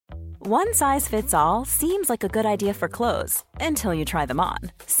One size fits all seems like a good idea for clothes until you try them on.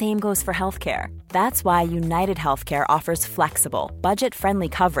 Same goes for healthcare. That's why United Healthcare offers flexible, budget-friendly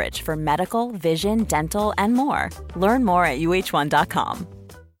coverage for medical, vision, dental, and more. Learn more at uh1.com.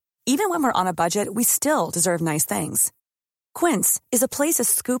 Even when we're on a budget, we still deserve nice things. Quince is a place to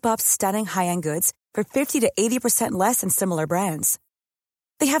scoop up stunning high-end goods for 50 to 80% less than similar brands.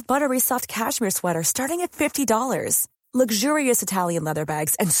 They have buttery soft cashmere sweaters starting at $50, luxurious Italian leather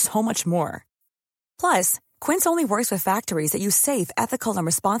bags, and so much more. Plus, Quince only works with factories that use safe, ethical, and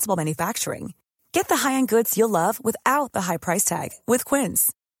responsible manufacturing. Get the high-end goods you'll love without the high price tag with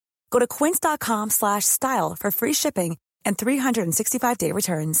Quince. Go to quince.com/style for free shipping and 365-day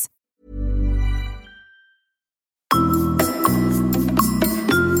returns.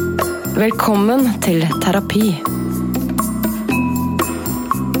 Velkommen til terapi.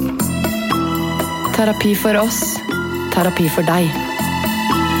 Terapi for oss, terapi for deg.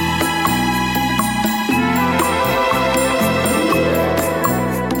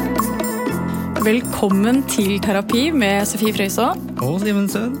 Velkommen til terapi med Sofie Frøyså. Og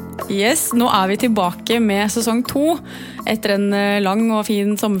Simonsen. Yes, nå vi tilbake med sesong 2 etter en lang og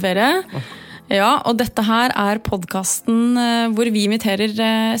fin sommerferie. Ja, og dette her podcasten hvor vi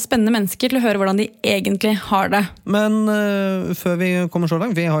inviterer spennende mennesker til å høre hvordan de egentlig har det. Men før vi kommer så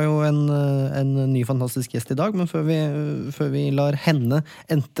langt, vi har jo en ny fantastisk gjest i dag, men før vi lar henne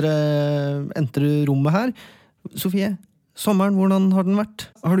entre rommet her, Sofie, sommeren, hvordan har den vært?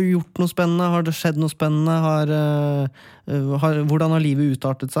 Har du gjort noe spennende? Har det skjedd noe spennende? Hvordan har livet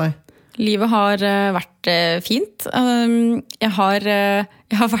utartet seg? Livet har vært fint. Jeg har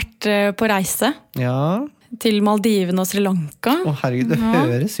vært på reise. Ja. Til Maldivene og Sri Lanka. Herregud, det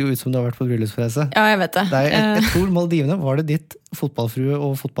høres jo ut som du har vært på bryllupsreise. Ja, jeg vet det. Jeg tror Maldivene, var det ditt fotballfrue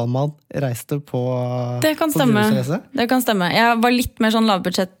og fotballmann reiste på bryllupsreise? Det kan stemme. Jeg var litt mer sånn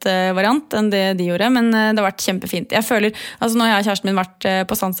lavbudsjett-variant enn det de gjorde, men det har vært kjempefint. Jeg føler, altså nå har jeg og kjæresten min vært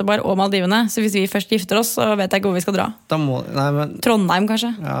på Zanzibar og Maldivene, så hvis vi først gifter oss, så vet jeg ikke hvor vi skal dra. Trondheim,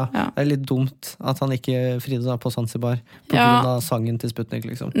 kanskje. Ja, det litt dumt at han ikke fridde da på Zanzibar på grunn av sangen til Sputnik,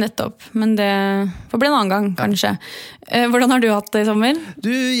 liksom. Nettopp, men det får bli en annen gang, kanskje. Hvordan har du hatt det i sommer?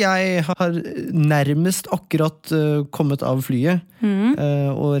 Jeg har nærmest akkurat kommet av flyet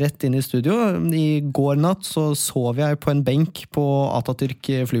og rett inn i studio. I går natt så sov jeg på en benk på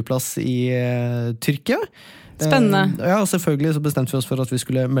Atatürk flyplass i Tyrkia. Spennende. Ja, selvfølgelig så bestemte vi oss for at vi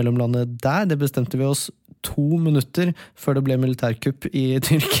skulle mellomlande der. Det bestemte vi oss 2 minutter før det ble militærkupp i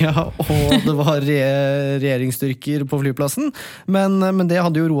Tyrkia, og det var regjeringsstyrker på flyplassen. Men det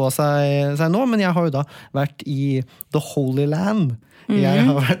hadde jo roet seg nå, men jeg har jo da vært i The Holy Land. Jeg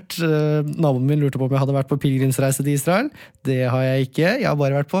har vært, naboen min lurte på om jeg hadde vært på pilgrimsreise til Israel. Det har jeg ikke, jeg har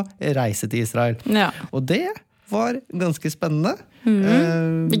bare vært på reise til Israel. Ja. Og det var ganske spennende.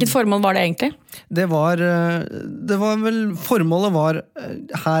 Hvilket formål var det egentlig? Det var vel, formålet var,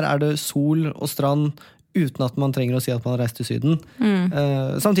 her det sol og strand, uten at man trenger å si at man har reist til Syden.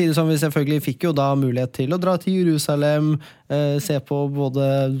 Samtidig som vi selvfølgelig fikk jo da mulighet til å dra til Jerusalem, se på både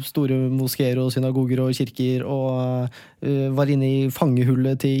store moskeer og synagoger og kirker, og var inne i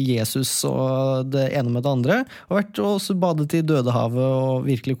fangehullet til Jesus og det ene med det andre, og vært også badet i Dødehavet og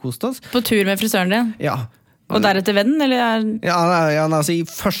virkelig kost oss. På tur med frisøren din? Ja. Og deretter vennen, eller? Ja, altså i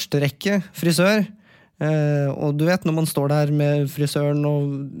første rekke frisør. Og du vet, når man står der med frisøren og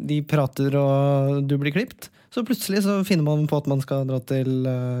de prater og du blir klipt, så plutselig så finner man på at man skal dra til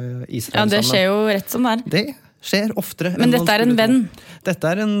Israel. Ja, det skjer jo rett som det Det skjer oftere. Men dette en venn?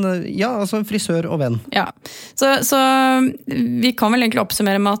 Dette en, ja, altså en frisør og venn. Ja, så vi kan vel egentlig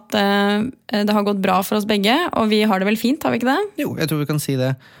oppsummere med at det har gått bra for oss begge, og vi har det vel fint, har vi ikke det? Jo, jeg tror vi kan si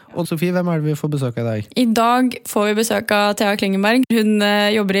det. Og Sofie, hvem det vi får besøk av i dag? I dag får vi besøk av Thea Klingenberg. Hun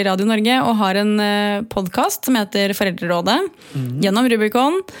jobber i Radio Norge og har en podcast som heter Foreldrerådet gjennom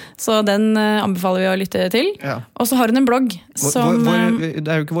Rubicon, så den anbefaler vi å lytte til. Ja. Og så har hun en blogg som... det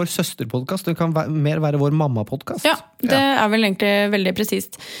jo ikke vår søsterpodcast, det kan mer være vår mammapodcast. Ja, det vel egentlig veldig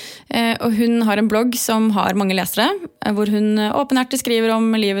presist. Og hun har en blogg som har mange lesere, hvor hun åpenhjertig skriver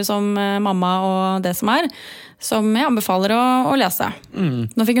om livet som mamma og det som jeg anbefaler å lese.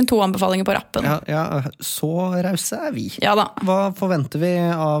 Nå fikk hun 2 anbefalinger på rappen. Ja, så rause vi. Ja da. Hva forventer vi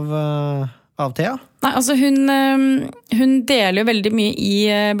av Thea? Nei, altså hun deler jo veldig mye i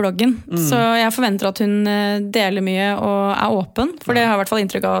bloggen, så jeg forventer at hun deler mye og åpen, for det har jeg i hvert fall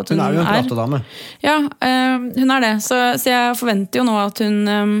inntrykk av at hun jo en pratedame. Ja, hun det, så jeg forventer jo nå at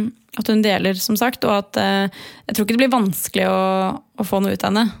hun deler, som sagt, og at jeg tror ikke det blir vanskelig å få noe ut av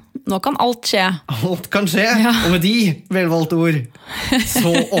henne. Nå kan alt skje. Alt kan skje, ja. Og med de velvalgte ord, så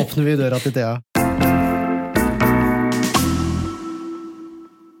åpner vi døra til Thea.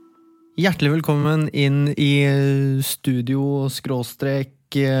 Hjertelig velkommen inn i studio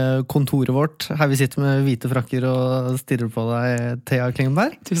skråstrek kontoret vårt. Her vi sitter med hvite frakker og stirrer på deg, Thea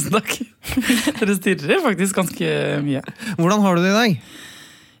Klingenberg. Tusen takk. Dere stirrer faktisk ganske mye. Hvordan har du det i dag?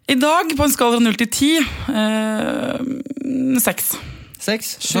 I dag, på en skala fra 0 til 10, 6.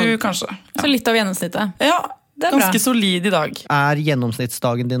 6? 7 kanskje. Ja. Så litt av gjennomsnittet. Ja, Det er ganske bra. solid i dag. Er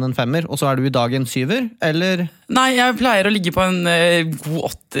gjennomsnittsdagen din en 5, og så er du i dag en 7, eller? Nei, jeg pleier å ligge på en god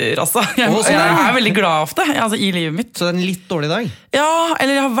 8, altså. sånn, Jeg ja. er veldig glad av det, altså, i livet mitt. Så det er en litt dårlig dag? Ja,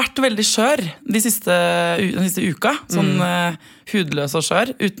 eller jeg har vært veldig skjør den siste uka. Sånn hudløs og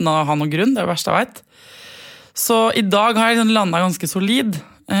skjør, uten å ha noen grunn, det er det verste jeg vet. Så i dag har jeg liksom landet ganske solid,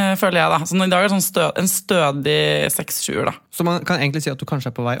 føler jeg da. Så i dag er det sånn en stødig 6-7 da. Så man kan egentlig si at du kanskje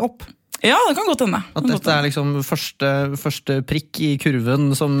er på vei opp? Ja, det kan godt hende. At dette er liksom første prikk i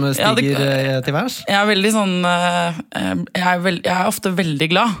kurven som stiger til værs? Jeg er veldig sånn jeg er ofte veldig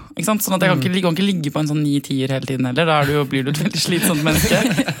glad, ikke sant? Sånn at jeg kan ikke ligge på en sånn 9-10 hele tiden heller. Da blir du et veldig slitsomt menneske.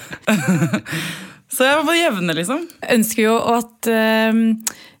 Så jeg var på det jevne, liksom. Jeg ønsker jo at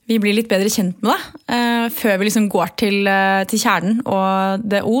vi blir litt bedre kjent med deg før vi liksom går til kjernen og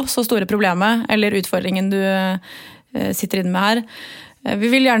det så store problemet eller utfordringen du sitter inne med her.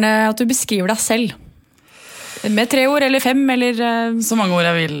 Vi vil gjerne at du beskriver deg selv. Med 3 ord, eller 5, eller... Så mange ord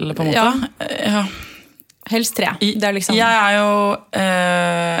jeg vil, på en måte. Ja. Helst 3. Det er liksom... Jeg er jo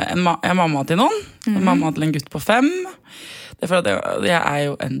jeg er mamma til noen. Mamma til en gutt på 5. Det er for at jeg er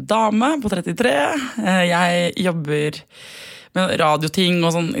jo en dame på 33. Jeg jobber med radioting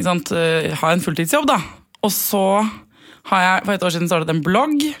og sånn, ikke sant? Jeg har en fulltidsjobb da. Og så har jeg for et år siden startet en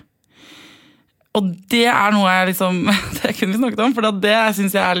blogg. Og det er noe jeg liksom, det kunne vi snakket om, for det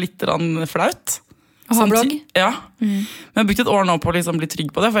synes jeg er litt flaut. Å ha blogg? Ja. Men jeg har brukt et år nå på å liksom bli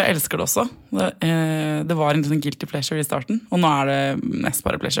trygg på det, for jeg elsker det også. Det var en sånn guilty pleasure i starten, og nå er det mest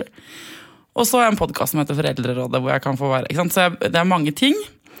bare pleasure. Og så har jeg en podcast som heter Foreldrerådet, hvor jeg kan få være, ikke sant? Så det er mange ting.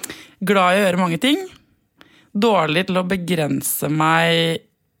 Glad i å gjøre mange ting. Dårlig til å begrense meg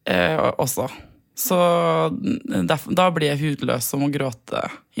også. Så da blir jeg hudløs og må gråte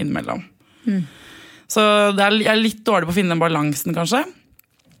innimellom. Så jeg er litt dårlig på å finne den balansen, kanskje.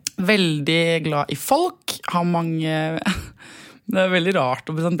 Veldig glad i folk. Har mange... Det er veldig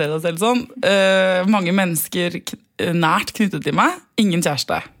rart å presentere deg selv sånn. Mange mennesker nært knyttet til meg. Ingen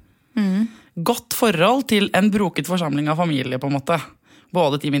kjæreste. Godt forhold til en broket forsamling av familie, på en måte.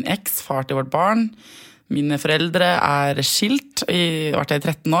 Både til min eks, far til vårt barn. Mine foreldre er skilt, vært i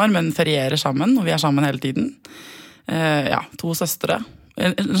 13 år, men ferierer sammen, og vi er sammen hele tiden. 2 søstre.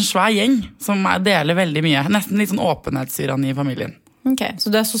 En svær gjeng som deler veldig mye. Nesten litt sånn åpenhetstyranni i familien. Ok,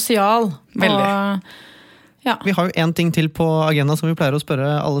 så du er sosial. Veldig. Ja. Vi har jo en ting til på agenda som vi pleier å spørre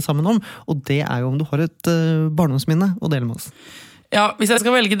alle sammen om, og det er jo om du har et barndomsminne å dele med oss. Ja, hvis jeg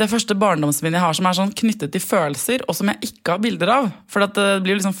skal velge det første barndomsminnet jeg har som er sånn knyttet til følelser, og som jeg ikke har bilder av, for det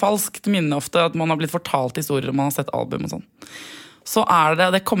blir liksom falskt minne ofte at man har blitt fortalt historier og man har sett album og sånn. Så er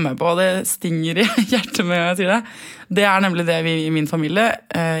det kommer jeg på, og det stinger i hjertet med jeg sier det. Det er nemlig det vi i min familie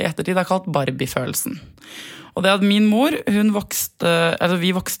i ettertid har kalt Barbie-følelsen. Og det at min mor, vi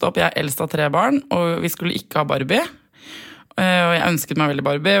vokste opp, jeg er eldst av 3 barn, og vi skulle ikke ha Barbie. Og jeg ønsket meg veldig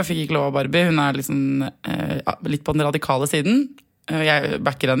Barbie, og fikk ikke lov av Barbie. Hun er liksom litt på den radikale siden. Jeg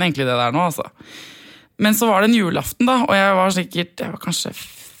backer henne egentlig det der nå, altså. Men så var det en julaften da, og jeg var kanskje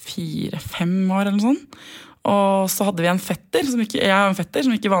 4-5 år eller noe sånt. Og så hadde vi en fetter, jeg har en fetter som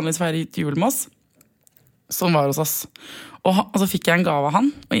ikke vanligvis feirer til jul med oss, som var hos oss. Og så fikk jeg en gave av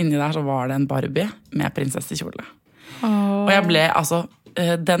han, og inni der så var det en Barbie med prinsessekjole. Og jeg ble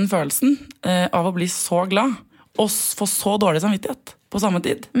den følelsen av å bli så glad, og få så dårlig samvittighet på samme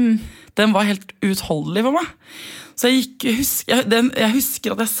tid, den var helt utholdelig for meg. Så jeg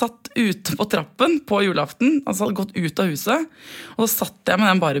husker at jeg satt ute på trappen på julaften, altså hadde gått ut av huset, og så satt jeg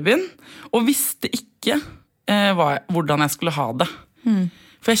med den Barbien, og visste ikke hvordan jeg skulle ha det.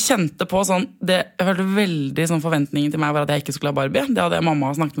 For jeg kjente på sånn, jeg følte veldig sånn forventningen til meg var at jeg ikke skulle ha Barbie. Det hadde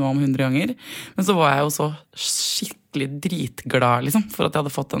mamma snakket med meg om 100 ganger. Men så var jeg jo så skikkelig dritglad liksom, for at jeg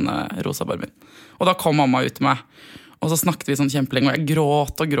hadde fått denne rosa Barbien. Og da kom mamma ut til meg, og så snakket vi sånn kjempelenge, og jeg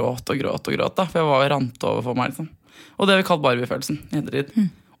gråt da, for jeg var jo rant over for meg liksom. Og det har vi kalt Barbie-følelsen i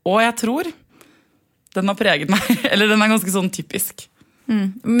ettertid. Og jeg tror den har preget meg, eller den er ganske sånn typisk.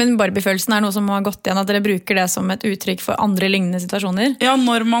 Men Barbie-følelsen er noe som har gått igjen, at dere bruker det som et uttrykk for andre lignende situasjoner? Ja,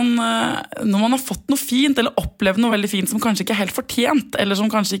 når man har fått noe fint, eller opplevd noe veldig fint som kanskje ikke er helt fortjent, eller som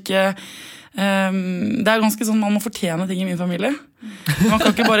kanskje ikke... det er ganske sånn, man må fortjene ting i min familie. Man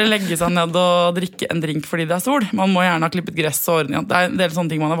kan ikke bare legge seg ned og drikke en drink fordi det er sol. Man må gjerne ha klippet gress og ordning. Det er en del sånne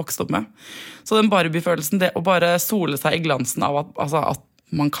ting man har vokst opp med. Så den Barbie-følelsen, det å bare sole seg i glansen av at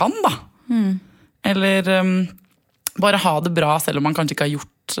man kan da. Eller bare ha det bra, selv om man kanskje ikke har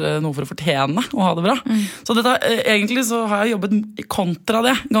gjort noe for å fortjene å ha det bra. Så egentlig så har jeg jobbet kontra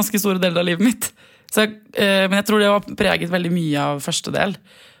det ganske store deler av livet mitt. Men jeg tror det har preget veldig mye av første del,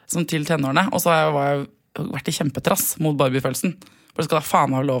 som til tenårene. Og så har jeg vært i kjempetrass mot Barbie-følelsen. For det skal da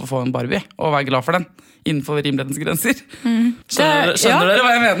faen meg lov å få en Barbie, og være glad for den, innenfor rimelighetens grenser. Skjønner dere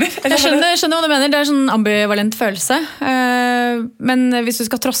hva jeg mener? Jeg skjønner hva du mener, det er sånn ambivalent følelse. Men hvis du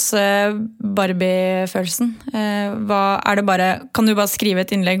skal trosse Barbie-følelsen, kan du bare skrive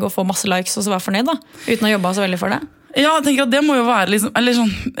et innlegg og få masse likes og så være fornøyd da, uten å jobbe så veldig for det? Ja, jeg tenker at det må jo være liksom, eller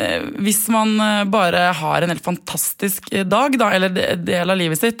sånn, hvis man bare har en helt fantastisk dag da, eller del av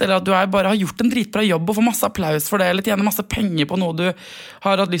livet sitt, eller at du bare har gjort en dritbra jobb og får masse applaus for det, eller tjener masse penger på noe du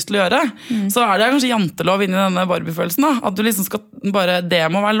har hatt lyst til å gjøre, så det kanskje jantelov inni denne Barbie-følelsen da, at du liksom skal bare, det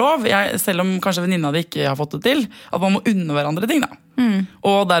må være lov, selv om kanskje venninna di ikke har fått det til, at man må unne hverandre ting da,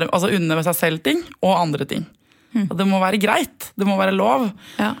 og altså unne seg selv ting og andre ting. At det må være greit, det må være lov.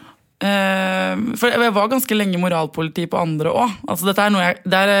 Ja. For jeg var ganske lenge moralpoliti på andre også. Altså dette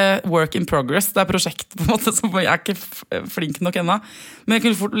det work in progress. Det prosjekt på en måte, så jeg ikke flink nok ennå. Men jeg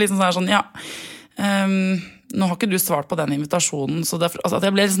kunne fort liksom sånn nå har ikke du svart på den invitasjonen, så derfor, altså at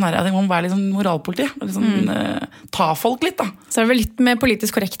jeg ble litt sånn her, jeg må være litt sånn moralpoliti, liksom, ta folk litt da. Så det vel litt med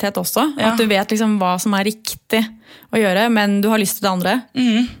politisk korrekthet også, at du vet liksom hva som riktig å gjøre, men du har lyst til det andre.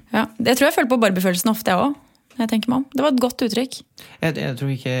 Ja, det tror jeg føler på Barbie-følelsen ofte jeg også. Jeg tenker meg om. Det var et godt uttrykk. Jeg tror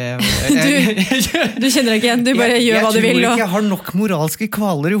ikke... Du kjenner deg ikke igjen, du bare gjør hva du vil. Jeg tror ikke jeg har nok moralske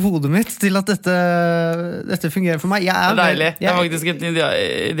kvaler i hodet mitt til at dette fungerer for meg. Det deilig. Det faktisk et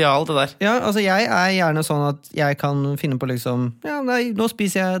ideal det der. Ja, altså jeg gjerne sånn at jeg kan finne på liksom, nå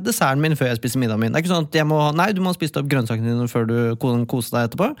spiser jeg desserten min før jeg spiser middagen min. Det ikke sånn at du må spise opp grønnsakene dine før du koser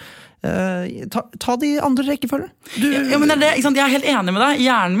deg etterpå. Ta de andre rekkefølge. Men ikke sant? Jeg helt enig med deg.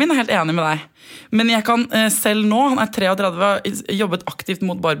 Hjernen min helt enig med deg. Men jeg kan selv nå, han 33, jobbet aktivt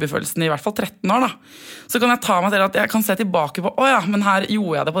mot Barbie-følelsen i hvert fall 13 år da. Så kan jeg ta meg til at jeg kan se tilbake på, men her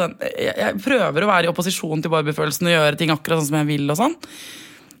gjorde jeg det på den. Jeg prøver å være i opposisjon til Barbie-følelsen og gjøre ting akkurat sånn som jeg vil og sånn.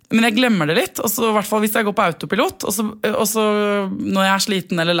 Men jeg glemmer det litt, og så i hvert fall hvis jeg går på autopilot, og så når jeg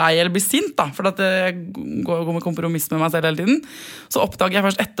sliten eller lei eller blir sint da, for at jeg går med kompromiss med meg selv hele tiden, så oppdager jeg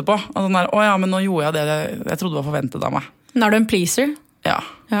først etterpå, men nå gjorde jeg det jeg trodde var forventet av meg. Men du en pleaser? Ja.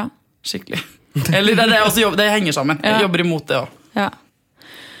 Skikkelig. Eller det henger sammen, jeg jobber imot det også. Ja.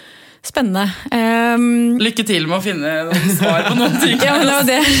 Spennende. Lykke til med å finne noen svar på noen ting. Ja, men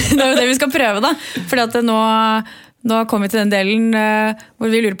det er jo det vi skal prøve da, fordi at nå kommer vi til den delen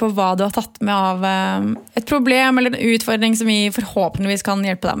hvor vi lurer på hva du har tatt med av et problem eller en utfordring som vi forhåpentligvis kan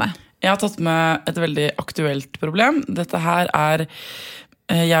hjelpe deg med. Jeg har tatt med et veldig aktuelt problem. Dette her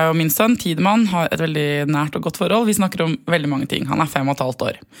jeg og min sønn, Tidemann, har et veldig nært og godt forhold. Vi snakker om veldig mange ting. Han 5,5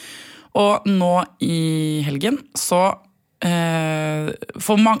 år. Og nå i helgen så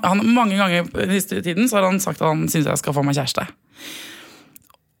han mange ganger i siste tiden så har han sagt at han synes jeg skal få meg kjæreste.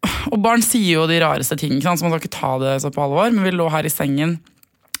 Og barn sier jo de rareste ting, så man skal ikke ta det så på alvor, men vi lå her i sengen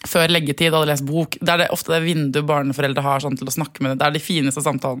før leggetid, hadde lest bok. Det det ofte det vinduet barneforeldre har sånn til å snakke med. Det de fineste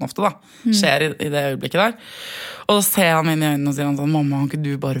samtalene ofte da, skjer i det øyeblikket der. Og da ser han meg inn i øynene og sier han sånn, mamma, kan ikke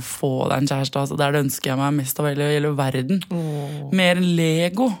du bare få deg en kjæreste? Altså, det ønsker jeg meg mest av hele verden. Mer enn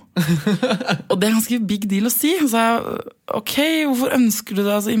Lego. Og det ganske big deal å si. Så jeg, ok, hvorfor ønsker du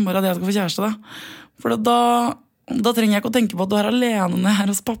det så innmari at jeg skal få kjæreste da? For da trenger jeg ikke å tenke på at du alene når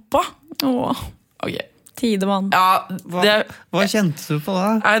jeg hos pappa. Ok. Tidemann. Ja, hva kjente du på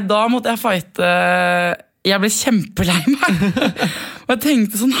da? Da måtte jeg fighte. Jeg ble kjempelei meg. Og jeg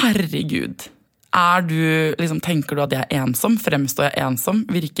tenkte sånn, herregud, tenker du at jeg ensom? Fremstår jeg ensom?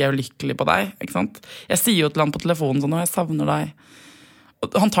 Virker jeg ulykkelig på deg? Ikke sant? Jeg sier jo til han på telefonen sånn, jeg savner deg.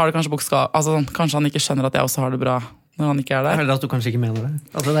 Og han tar det kanskje bokstav, altså kanskje han ikke skjønner at jeg også har det bra når han ikke der. Eller at du kanskje ikke mener det.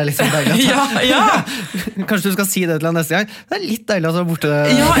 Altså, det litt sånn deilig at kanskje du skal si det til han neste gang. Det litt deilig at du borte.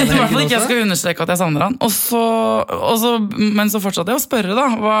 Ja, jeg tror i hvert fall ikke jeg skal understreke at jeg savner han. Men så fortsatte jeg å spørre da.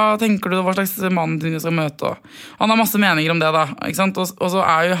 Hva tenker du, hva slags mann du skal møte? Han har masse meninger om det da, ikke sant? Og så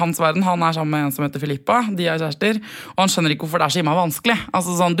jo hans verden, han sammen med en som heter Filippa, de kjærester, og han skjønner ikke hvorfor det så innmari vanskelig.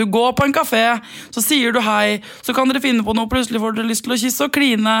 Altså sånn, du går på en kafé, så sier du hei, så kan dere finne på noe, plutselig får dere lyst til å kysse og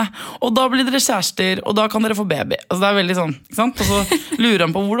kline, og da blir dere kjærester, og da kan dere få baby. Altså det veldig sånn, ikke sant? Og så lurer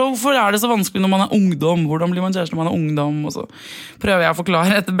han på hvorfor det så vanskelig når man ungdom, hvordan blir man kjæreste når man ungdom, og så prøver jeg å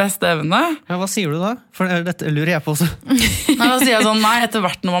forklare etter beste evne. Ja, hva sier du da? For dette lurer jeg på også. Da sier jeg sånn, etter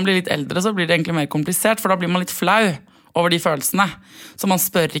hvert når man blir litt eldre så blir det egentlig mer komplisert, for da blir man litt flau over de følelsene. Så man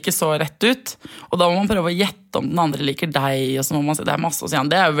spør ikke så rett ut, og da må man prøve å gjette om den andre liker deg, og så må man si, det masse å si,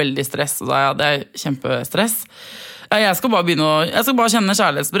 det jo veldig stress, og da det kjempestress. Jeg skal bare kjenne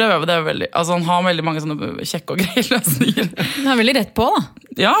kjærlighetsbrev. Det veldig, altså han har veldig mange sånne kjekke og greie løsninger. Han er veldig rett på da.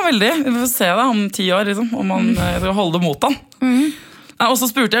 Ja, veldig. Vi får se det om 10 år, liksom, om man skal holde det mot han. Og så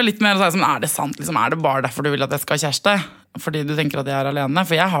spurte jeg litt mer, og sa, er det sant? Liksom, er det bare derfor du vil at jeg skal ha kjæreste? Fordi du tenker at jeg er alene?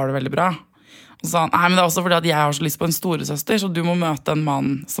 For jeg har det veldig bra. Og så sa han, nei, men det er også fordi at jeg har så lyst på en storesøster, så du må møte en mann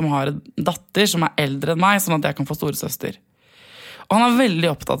som har en datter som er eldre enn meg, sånn at jeg kan få storesøster. Og han er veldig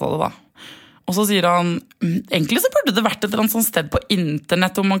opptatt av det da. Og så sier han, egentlig så burde det vært et eller annet sånt sted på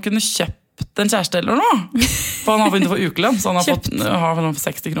internett hvor man kunne kjøpt en kjæreste eller noe. For han har begynt å få ukelønn, så han har fått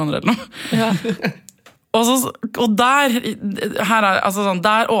 60 kroner eller noe. Ja. Og der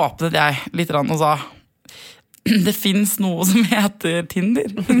åpnet jeg litt og sa, det finnes noe som heter Tinder.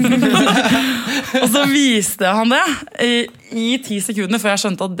 Og så viste han det i 10 sekunder før jeg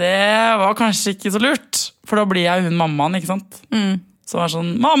skjønte at det var kanskje ikke så lurt. For da blir jeg hun mammaen, ikke sant? Så var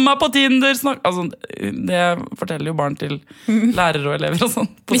sånn, mamma på Tinder altså, det forteller jo barn til lærere og elever og sånn.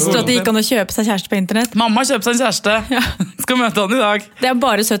 Visste du at det gikk an å kjøpe seg kjæreste på internett? Mamma kjøper seg en kjæreste. Ja. Skal møte han i dag. Det er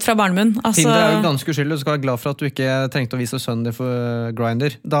bare søtt fra barnemunn. Altså... Tinder er jo ganske uskyldig. Du skal være glad for at du ikke trengte å vise sønnen din for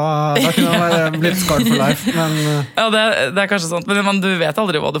Grindr. Da kunne han blitt scarred for life. Men... Ja, det er kanskje sånt. Men du vet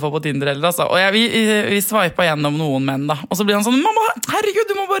aldri hva du får på Tinder heller. Altså. Og vi sveipa gjennom noen menn da. Og så blir han sånn, mamma, herregud,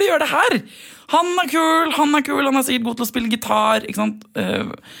 du må bare gjøre det her. Han er kul, han er sikkert god til å spille gitar, ikke sant?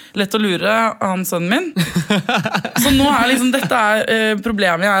 Lett å lure, han sønnen min. Så nå er liksom, dette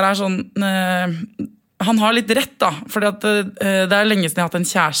problemet er sånn, han har litt rett da, fordi at det er lenge siden jeg har hatt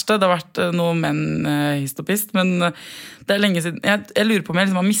en kjæreste, det har vært noen menn histopist, men det er lenge siden, jeg lurer på om jeg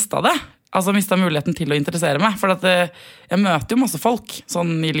liksom har mistet det, altså mistet muligheten til å interessere meg, for at jeg møter jo masse folk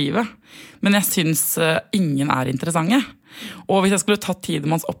sånn i livet, men jeg synes ingen er interessante. Og hvis jeg skulle tatt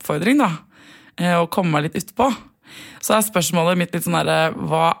Tidemanns oppfordring da, og komme meg litt utpå, så spørsmålet mitt litt sånn der,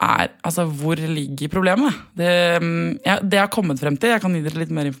 altså hvor ligger problemet? Det jeg har kommet frem til, jeg kan gi dere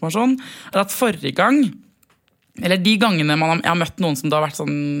litt mer informasjon, at forrige gang, eller de gangene jeg har møtt noen som det har vært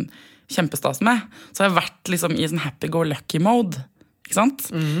sånn kjempestas med, så har jeg vært liksom i sånn happy-go-lucky-mode, ikke sant?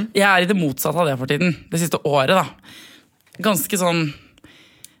 Jeg er i det motsatte av det for tiden, det siste året da. Ganske sånn,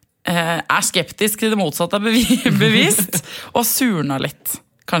 skeptisk til det motsatte bevist, og surna litt,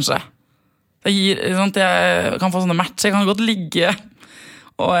 kanskje. Jeg kan få sånne matcher, jeg kan godt ligge,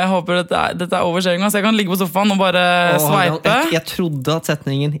 og jeg håper dette over skjøringen, så jeg kan ligge på sofaen og bare sveipe. Jeg trodde at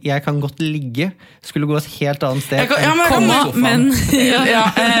setningen, jeg kan godt ligge, skulle gå et helt annet sted. Men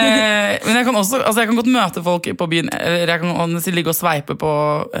jeg kan også, altså jeg kan godt møte folk på byen, eller jeg kan ligge og sveipe på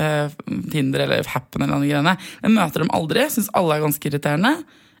Tinder eller Happen eller andre greiene. Jeg møter dem aldri, jeg synes alle er ganske irriterende,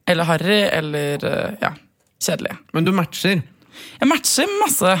 eller harry, eller kjedelige. Men du matcher? Jeg matcher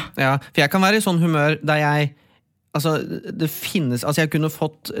masse. Ja, for jeg kan være i sånn humør der det finnes, jeg kunne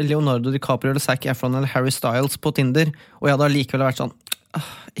fått Leonardo DiCaprio eller Zac Efron eller Harry Styles på Tinder, og jeg hadde likevel vært sånn,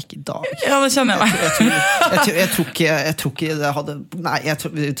 ikke i dag. Ja, det kjenner jeg meg. Jeg tror ikke det hadde, nei, jeg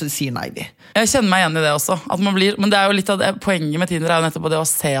sier nei vi. Jeg kjenner meg igjen i det også, at man blir, men det er jo litt av poenget med Tinder er jo nettopp det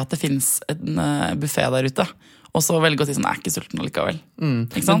å se at det finnes en buffet der ute. Og så velge å si sånn, jeg er ikke sulten allikevel.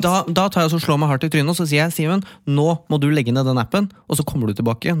 Men da tar jeg og slår meg hardt i trynet, og så sier jeg, Simen, nå må du legge ned den appen, og så kommer du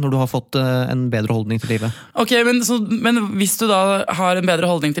tilbake når du har fått en bedre holdning til livet. Ok, men hvis du da har en bedre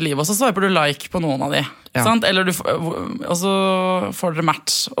holdning til livet, så sveiper du like på noen av de, sant? Eller og så får dere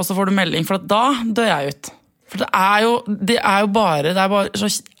match, og så får du melding, for da dør jeg ut. For det er jo bare så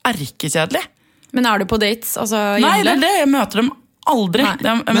erkekjedelig. Men er du på dates? Altså, nei, det er det, jeg møter dem aldri.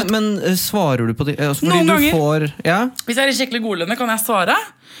 Men svarer du på det? Noen ganger. Hvis jeg er i skikkelig godlønne, kan jeg svare.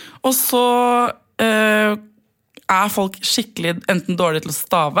 Og så er folk skikkelig enten dårlig til å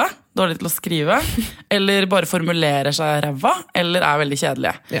stave, dårlig til å skrive, eller bare formulerer seg ræva, eller er veldig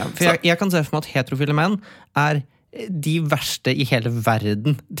kjedelige. Ja, for jeg kan se for meg at heterofile menn er de verste i hele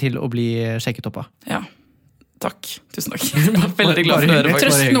verden til å bli sjekket opp av. Ja. Takk, tusen takk. Veldig glad for å høre.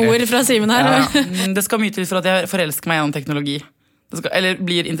 Trøstnord fra Simen her. Ja. Det skal mye til for at jeg forelsker meg gjennom teknologi. Eller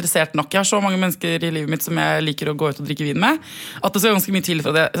blir interessert nok. Jeg har så mange mennesker i livet mitt som jeg liker å gå ut og drikke vin med, at det skal ganske mye til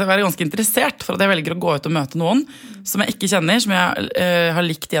for at jeg skal være ganske interessert for at jeg velger å gå ut og møte noen som jeg ikke kjenner, som jeg har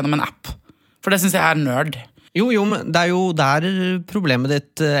likt gjennom en app. For det synes jeg er nerd. Jo, men det er jo der problemet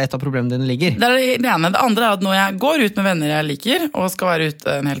ditt, et av problemene dine ligger. Det er det ene. Det andre er at når jeg går ut med venner jeg liker, og skal være ute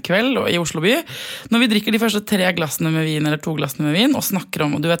en hel kveld i Oslo by, når vi drikker de første 3 glassene med vin, eller 2 glassene med vin, og snakker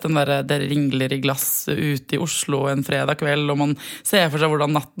om, og du vet den der, det ringler i glass ute i Oslo en fredag kveld, og man ser for seg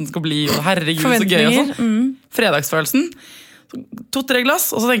hvordan natten skal bli, og herregud, så gøy og sånn. Fredagsfølelsen. 2-3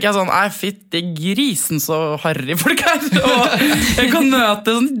 glass, og så tenker jeg sånn, fytti grisen så harry folk er, og jeg kan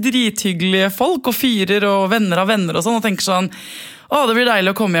møte sånn drithyggelige folk, og fyrer, og venner av venner og sånn, og tenker sånn, det blir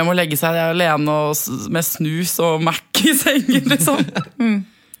deilig å komme hjem og legge seg alene med snus og Mac i sengen, liksom.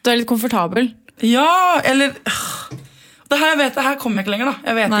 Du litt komfortabel. Ja, eller det her kommer jeg ikke lenger, da.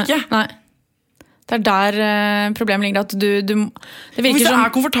 Jeg vet ikke. Nei. Det der problemet ligger, at det virker hvis jeg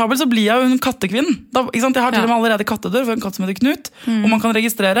som... komfortabel, så blir jeg jo en kattekvinn. Jeg har til og med allerede kattedør for en katt som heter Knut, og man kan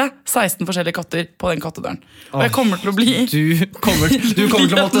registrere 16 forskjellige katter på den kattedøren. Og jeg kommer til å bli... Du kommer til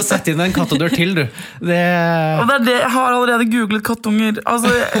å måtte sette inn en kattedør til, du. Og det det, jeg har allerede googlet kattunger. Altså...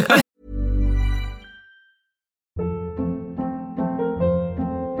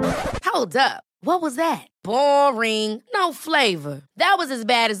 Hold up. What was that? Boring. No flavor. That was as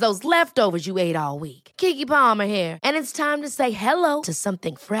bad as those leftovers you ate all week. Keke Palmer here, and it's time to say hello to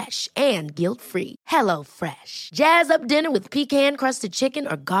something fresh and guilt-free. Hello Fresh. Jazz up dinner with pecan-crusted chicken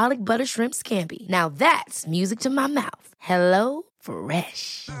or garlic butter shrimp scampi. Now that's music to my mouth. Hello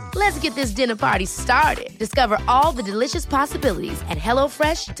Fresh. Let's get this dinner party started. Discover all the delicious possibilities at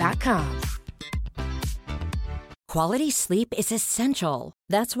HelloFresh.com. Quality sleep is essential.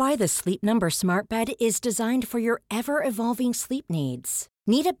 That's why the Sleep Number Smart Bed is designed for your ever-evolving sleep needs.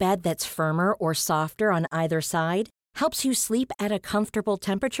 Need a bed that's firmer or softer on either side? Helps you sleep at a comfortable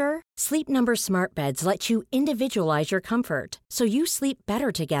temperature? Sleep Number Smart Beds let you individualize your comfort, so you sleep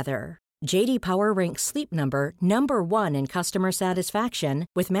better together. J.D. Power ranks Sleep Number #1 in customer satisfaction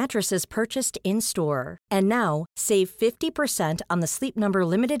with mattresses purchased in-store. And now, save 50% on the Sleep Number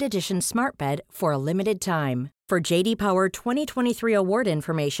Limited Edition Smart Bed for a limited time. For J.D. Power 2023 award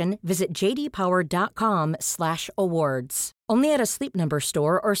information, visit jdpower.com/awards. Only at a Sleep Number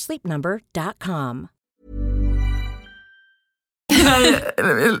store or sleepnumber.com.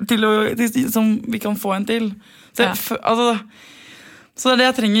 Som vi kan få en til. Så det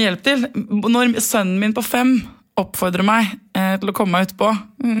jeg trenger hjelp til. Når sønnen min på 5 oppfordrer meg til å komme meg ut på,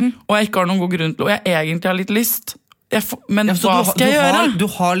 og jeg ikke har noen god grunn til, og jeg egentlig har litt lyst, men hva skal jeg gjøre? Du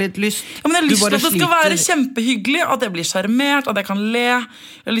har litt lyst. Ja, men jeg har lyst til at det skal være kjempehyggelig, at jeg blir skjermert, at jeg kan le.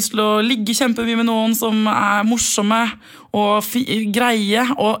 Jeg har lyst til å ligge kjempemye med noen som er morsomme og greie.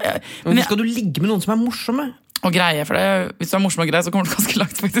 Men skal du ligge med noen som er morsomme? Og greie, for hvis du er morsom og grei, så kommer du ganske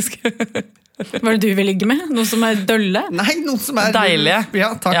langt, faktisk. Hva det du vil ligge med? Noen som er dølle? Nei, noen som er... Deilige.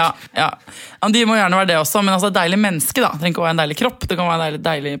 Ja, takk. Ja. De må gjerne være det også, men altså, deilig menneske da. Det trenger ikke å være en deilig kropp, det kan være en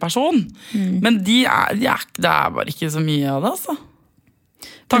deilig person. Men det er bare ikke så mye av det, altså.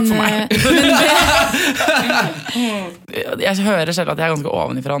 Takk for meg. Jeg hører selv at jeg er ganske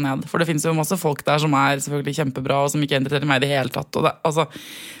ovenifra og ned, for det finnes jo masse folk der som er selvfølgelig kjempebra, og som ikke er interessert i meg i det hele tatt.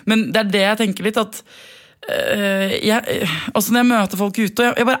 Men det er det jeg tenker litt, at også når jeg møter folk ute,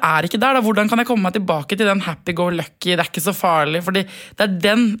 og jeg bare er ikke der da. Hvordan kan jeg komme meg tilbake til den happy-go-lucky, det er ikke så farlig, fordi det er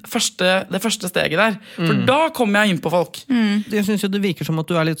det første steget der, for da kommer jeg inn på folk. Jeg synes jo det virker som at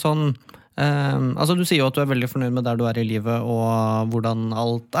du er litt sånn altså du sier jo at du er veldig fornøyd med der du er i livet og hvordan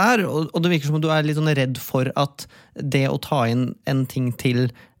alt er, og det virker som at du er litt sånn redd for at det å ta inn en ting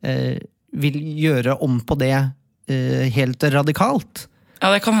til vil gjøre om på det helt radikalt. Ja,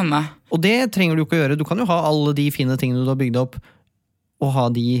 det kan hende. Og det trenger du ikke å gjøre. Du kan jo ha alle de fine tingene du har bygd opp, og ha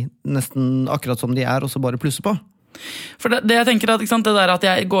de nesten akkurat som de er, og så bare plusse på. For det jeg tenker at, ikke sant, det der at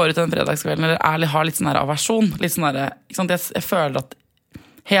jeg går ut den fredagskvelden, eller ærlig har litt sånn her aversjon, litt sånn der, ikke sant, jeg føler at,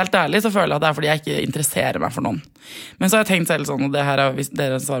 helt ærlig så føler jeg at det er fordi jeg ikke interesserer meg for noen. Men så har jeg tenkt selv sånn, og det her er hvis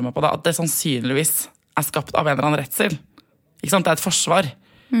dere svarer meg på det, at det sannsynligvis er skapt av en eller annen redsel. Ikke sant, det er et forsvar.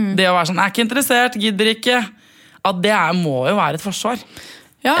 Det å være sånn, jeg er ikke interessert, gidder ikke, at det må jo være et forsvar.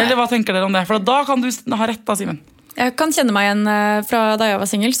 Ja. Eller hva tenker dere om det? For da kan du ha rett da, Simen. Jeg kan kjenne meg igjen fra da jeg var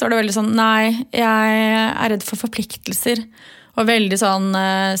single, så var det veldig sånn, nei, jeg er redd for forpliktelser, og veldig sånn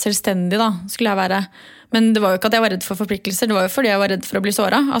selvstendig da, skulle jeg være. Men det var jo ikke at jeg var redd for forpliktelser, det var jo fordi jeg var redd for å bli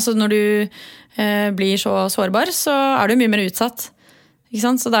såret. Altså når du blir så sårbar, så er du mye mer utsatt. Ikke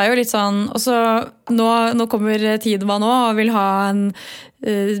sant? Så det er jo litt sånn, og så nå kommer Tidemann nå og vil ha en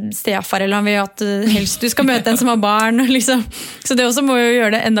stefar, eller han vil at helst du skal møte en som har barn, liksom. Så det også må jo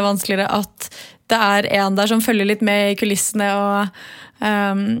gjøre det enda vanskeligere at det er en der som følger litt med i kulissene, og det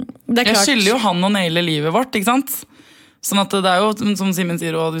er klart. Jeg skylder jo han å naile livet vårt, ikke sant? Sånn at det er jo, som Simen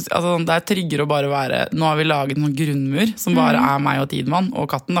sier, altså, det er tryggere å bare være, nå har vi laget noen grunnmur, som bare er meg og Tidemann, og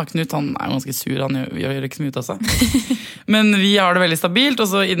katten da, Knut, han er ganske sur, han gjør ikke så mye ut av seg. Men vi har det veldig stabilt, og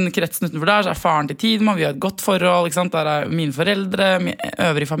så i den kretsen utenfor der, så er faren til Tidemann, vi har et godt forhold, ikke sant? Der er mine foreldre,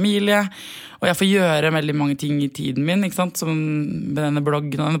 øvrig familie, og jeg får gjøre veldig mange ting i tiden min, ikke sant? Som med denne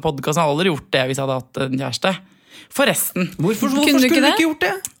bloggen og denne podcasten, jeg har aldri gjort det hvis jeg hadde hatt en kjæreste. Forresten. Hvorfor skulle du ikke gjort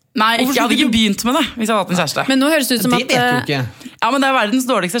det? Nei, jeg hadde ikke begynt med det hvis jeg hadde hatt en kjæreste. Men nå høres det ut som at... Det vet du ikke. Ja, men det er verdens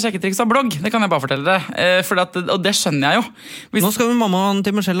dårligste sjekketriks av blogg. Det kan jeg bare fortelle deg. Og det skjønner jeg jo. Nå skal jo mammaen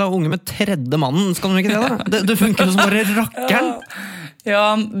til Michelle ha unge med tredje mannen. Skal de ikke det da? Det funker jo som bare rakkeren.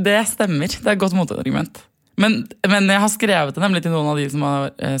 Ja, det stemmer. Det et godt motargument. Men jeg har skrevet det nemlig til noen av de som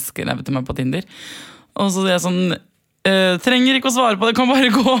har skrevet til meg på Tinder. Og så det sånn, trenger ikke å svare på det, kan bare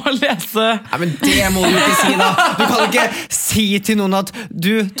gå og lese. Nei, men det må du ikke si da. Du kan ikke si til noen at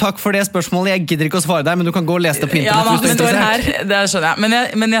du, takk for det spørsmålet, jeg gidder ikke å svare deg, men du kan gå og lese det på internett. Ja, hvis du er her, det skjønner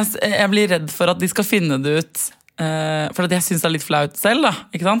jeg. Men jeg blir redd for at de skal finne det ut, for at jeg synes det litt flaut selv da,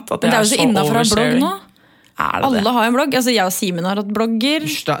 ikke sant? At men det jo så innenfor av blogg nå. Alle har en blogg, altså jeg og Simen har hatt blogger.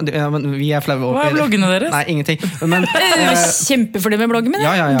 Ja, men vi flaue over. Hva bloggene deres? Nei, ingenting. Men, kjempefornøyd med bloggen min,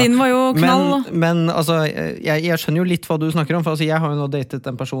 ja. Din var jo knall. Men altså, jeg skjønner jo litt hva du snakker om, for altså, jeg har jo nå datet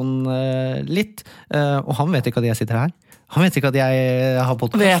en person litt, og han vet ikke at jeg sitter her. Han vet ikke at jeg har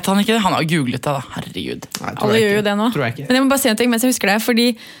podcast. Vet han ikke det? Han har googlet det da, herregud. Nei, alle gjør jo det nå. Men jeg må bare si en ting mens jeg husker det,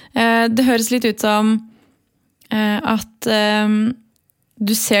 fordi det høres litt ut som at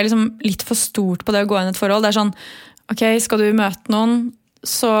du ser liksom litt for stort på det å gå inn i et forhold. Det sånn, ok, skal du møte noen,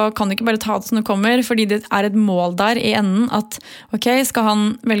 så kan du ikke bare ta det som det kommer, fordi det et mål der i enden, at ok, skal han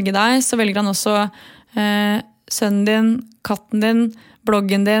velge deg, så velger han også sønnen din, katten din,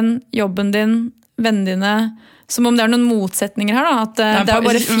 bloggen din, jobben din, vennene dine, som om det noen motsetninger her da, at det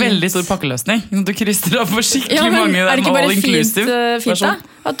bare fint. Veldig stor pakkeløsning, du krysser av for skikkelig mange. Ja, men det ikke bare fint da?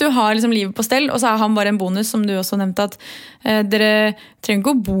 At du har liksom livet på stell, og så han bare en bonus, som du også nevnte, at dere trenger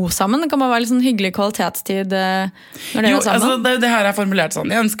ikke å bo sammen, det kan bare være litt sånn hyggelig kvalitetstid når dere sammen. Altså, det her formulert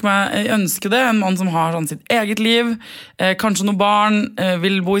sånn, jeg ønsker det, en mann som har sånn sitt eget liv, kanskje noen barn,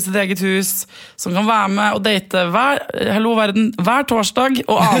 vil bo i sitt eget hus, som kan være med og date hver torsdag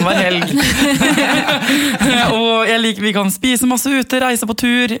og annenhver helg. Og vi kan spise masse ute, reise på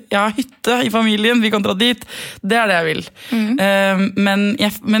tur, jeg har hytte i familien, vi kan dra dit, det det jeg vil.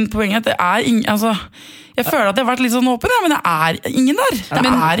 Men poenget det ingen, altså, jeg føler at jeg har vært litt sånn åpen, men det ingen der.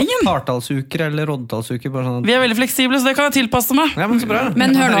 Det ingen. Partallsuker eller roddtallsuker? Sånn. Vi veldig fleksible, så det kan jeg tilpasse meg. Ja, men så bra.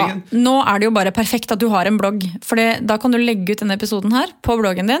 Men hør nå det jo bare perfekt at du har en blogg, for da kan du legge ut denne episoden her på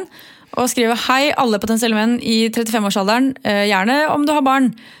bloggen din, og skrive hei alle potensielle menn i 35-årsalderen, gjerne om du har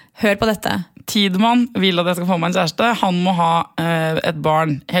barn, hør på dette. Tidemann vil at jeg skal få meg en kjæreste, han må ha et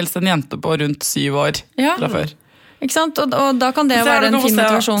barn, helst en jente på rundt 7 år fra før. Ikke sant? Og da kan det være en fin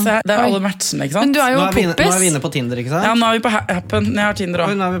motivasjon. Det alle matchene, ikke sant? Men du jo poppis. Nå vi inne på Tinder, ikke sant? Ja, nå vi på Happen. Jeg har Tinder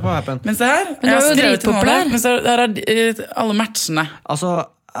også. Nå vi på Happen. Men se her, men jeg har skrevet til noen der. Men se her alle matchene. Altså,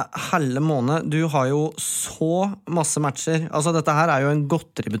 helle måned, du har jo så masse matcher. Altså, dette her jo en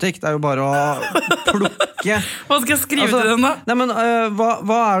godteributikk. Det jo bare å plukke. Hva skal jeg skrive til den da? Nei, men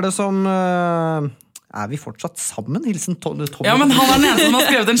hva det som... vi fortsatt sammen? Hilsen Tommy. Ja, men han den eneste som har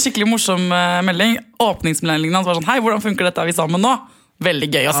skrevet en skikkelig morsom melding. Åpningsmeldingen hans var sånn, hei, hvordan funker dette? Vi sammen nå? Veldig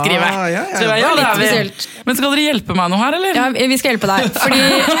gøy å skrive. Så litt men skal dere hjelpe meg nå her, eller? Ja, vi skal hjelpe deg. Fordi...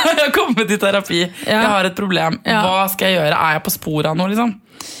 jeg har kommet i terapi. Jeg har et problem. Hva skal jeg gjøre? Jeg på sporet av noe, liksom?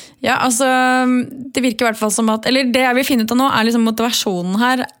 Ja, altså, det virker i hvert fall som at, eller det jeg vil finne ut av nå, liksom motivasjonen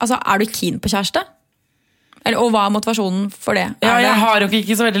her. Altså, du keen på kjæreste? Og hva motivasjonen for det? Ja, jeg har jo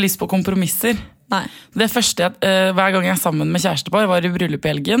ikke så veldig lyst på kompromisser. Nei. Det første, hver gang jeg sammen med kjærestepar, var i bryllup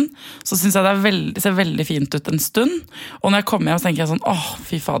i helgen, så synes jeg det ser veldig fint ut en stund. Og når jeg kommer hjem, så tenker jeg sånn,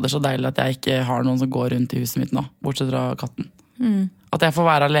 fy fader, så deilig at jeg ikke har noen som går rundt i huset mitt nå, bortsett fra katten. At jeg får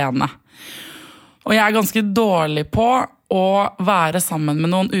være alene. Og jeg ganske dårlig på å være sammen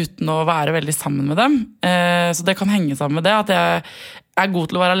med noen uten å være veldig sammen med dem. Så det kan henge sammen med det, at jeg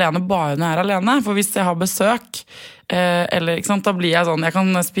god til å være alene bare når jeg alene. For hvis jeg har besøk, eller, ikke sant, da blir jeg sånn, jeg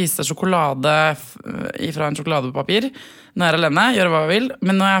kan spise sjokolade fra en sjokoladepapir når jeg alene, gjøre hva jeg vil.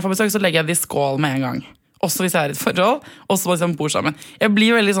 Men når jeg får besøk, så legger jeg det i skål med en gang. Også hvis jeg i et forhold, også hvis jeg bor sammen. Jeg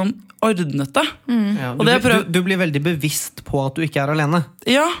blir veldig sånn ordnete. Ja, du blir veldig bevisst på at du ikke alene.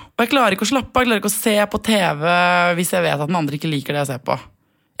 Ja, og jeg klarer ikke å slappe, jeg klarer ikke å se på TV hvis jeg vet at den andre ikke liker det jeg ser på.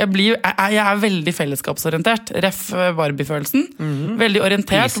 Jeg veldig fellesskapsorientert, ref Barbie-følelsen. Veldig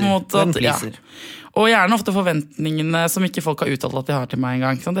orientert mot at, og gjerne ofte forventningene som ikke folk har uttalt at de har til meg en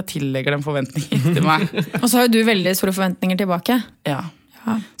gang. Sånn, det tillegger dem forventninger til meg. Og så har jo du veldig store forventninger tilbake. Ja.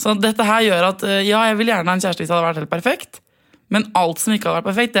 Så dette her gjør at, jeg vil gjerne ha en kjæreste hvis det hadde vært helt perfekt, men alt som ikke hadde vært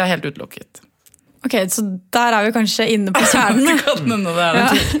perfekt, det helt utelukket. Ok, så der vi kanskje inne på kjernen.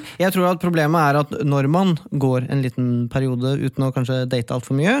 Jeg tror at problemet at når man går en liten periode uten å kanskje date alt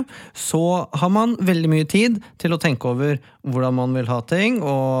for mye, så har man veldig mye tid til å tenke over hvordan man vil ha ting,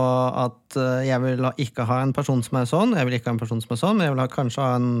 og at jeg vil ikke ha en person som sånn, jeg vil ikke ha en person som sånn, jeg vil kanskje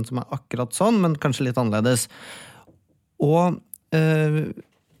ha en som akkurat sånn, men kanskje litt annerledes. Og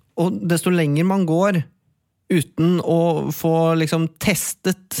desto lenger man går uten å få liksom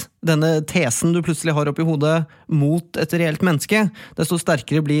testet denne tesen du plutselig har oppi hodet mot et reelt menneske, desto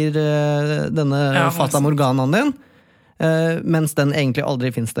sterkere blir denne fata morganaen din. mens den egentlig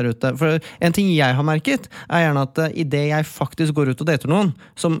aldri finnes der ute. For en ting jeg har merket, gjerne at i det jeg faktisk går ut og dater noen,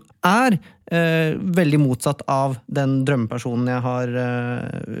 som veldig motsatt av den drømmepersonen jeg har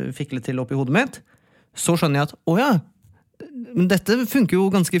fiklet til opp i hodet mitt, så skjønner jeg at, åja, men dette funker jo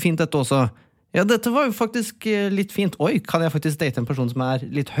ganske fint dette også. Ja, dette var jo faktisk litt fint. Oi, kan jeg faktisk date en person som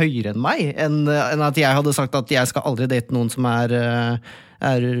litt høyere enn meg? Enn at jeg hadde sagt at jeg skal aldri date noen som er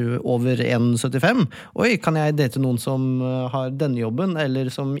over 1,75. Oi, kan jeg date noen som har denne jobben,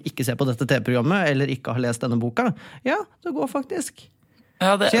 eller som ikke ser på dette TV-programmet, eller ikke har lest denne boka? Ja, det går faktisk.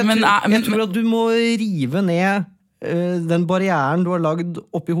 Ja, jeg tror at du må rive ned den barrieren du har lagd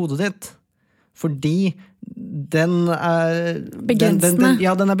oppi hodet ditt. Fordi den begrensende.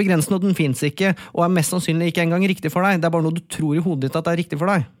 Den begrensende, og den finnes ikke, og mest sannsynlig ikke engang riktig for deg. Det bare noe du tror i hodet ditt at det riktig for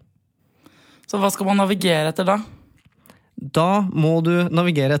deg. Så hva skal man navigere etter da? Da må du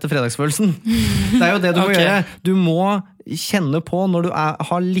navigere etter fredagsfølelsen. Det jo det du må gjøre. Du må kjenne på når du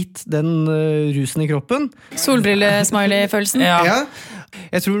har litt den rusen i kroppen. Solbrille-smiley-følelsen. Ja.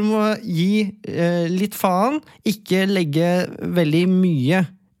 Jeg tror du må gi litt faen, ikke legge veldig mye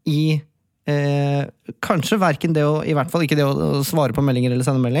i kanskje hverken det å, i hvert fall ikke det å svare på meldinger eller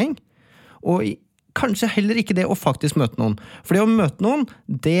sende melding, og kanskje heller ikke det å faktisk møte noen. For det å møte noen,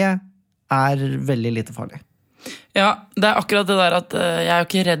 det veldig lite farlig. Ja, det akkurat det der at jeg jo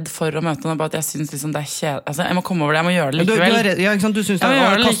ikke redd for å møte noen, bare at jeg synes liksom det kjedelig. Altså, jeg må komme over det, jeg må gjøre det likevel. Ja, ikke sant? Du synes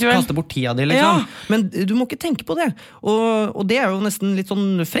det kaste bort tida di, liksom. Ja. Men du må ikke tenke på det. Og det jo nesten litt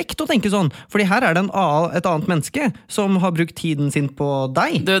sånn frekt å tenke sånn. Fordi her det et annet menneske som har brukt tiden sin på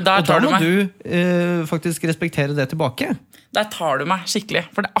deg. Og da må du faktisk respektere det tilbake. Der tar du meg skikkelig,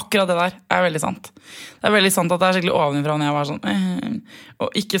 for akkurat det der veldig sant. Det veldig sant at det skikkelig ovenifra når jeg var sånn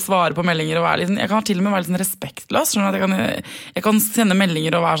og ikke svare på meldinger og være liksom, jeg kan til og med være litt sånn respektløs, skjønner du, at jeg kan sende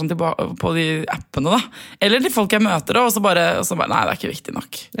meldinger og være sånn på de appene da, eller til folk jeg møter og så bare nei, det ikke viktig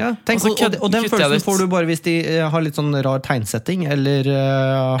nok. Ja, tenk, og den følelsen får du bare hvis de har litt sånn rar tegnsetting, eller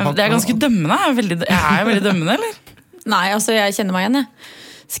det ganske dømmende, jeg veldig dømmende, eller? Nei, altså jeg kjenner meg igjen,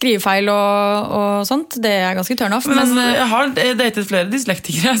 skrivefeil og sånt, det ganske turn off. Men jeg har datet flere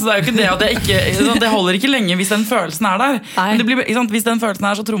dyslektikere, så det jo ikke det at jeg ikke, det holder ikke lenge hvis den følelsen der. Men det blir, hvis den følelsen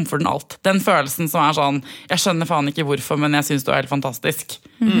så trumfer den alt. Den følelsen som sånn, jeg skjønner faen ikke hvorfor, men jeg synes du helt fantastisk.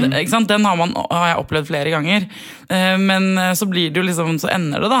 Den har jeg opplevd flere ganger. Men så blir det jo liksom, så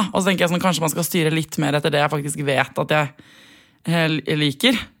ender det da. Og så tenker jeg sånn, kanskje man skal styre litt mer etter det jeg faktisk vet at jeg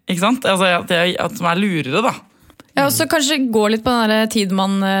liker. Ikke sant? Altså at man lurere da. Ja, og så kanskje gå litt på den der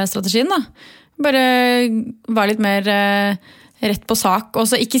Tidemann-strategien da. Bare være litt mer rett på sak, og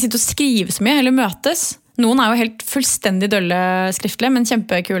så ikke sitte og skrive så mye, eller møtes. Noen jo helt fullstendig dølle skriftlige, men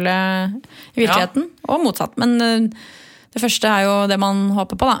kjempekule i virkeligheten, og motsatt. Men det første jo det man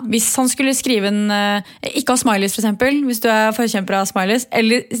håper på da. Hvis han skulle skrive ikke ha smileys for eksempel, hvis du forkjemper av smileys,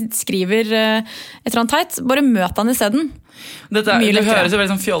 eller skriver et eller annet teit, bare møt han i stedet. Det høres jo veldig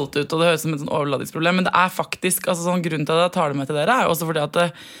sånn fjolt ut, og det høres som et sånn overladingsproblem, men det faktisk, altså sånn grunnen til at jeg tar det med til dere, også fordi at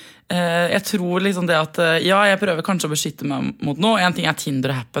jeg tror liksom det at, ja, jeg prøver kanskje å beskytte meg mot noe. En ting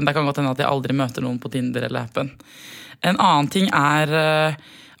Tinder og Happen, det kan godt hende at jeg aldri møter noen på Tinder eller Happen. En annen ting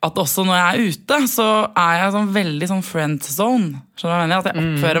at også når jeg ute, så jeg sånn veldig sånn friendzone. Skjønner du hva jeg mener? At jeg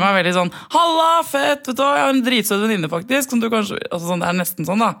oppfører meg veldig sånn, halla, fett, vet du hva, jeg har en dritsød venninne faktisk, som du kanskje, altså sånn, det nesten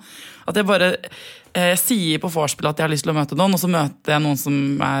sånn da. At jeg bare jeg sier på vorspiel at jeg har lyst til å møte noen, og så møter jeg noen som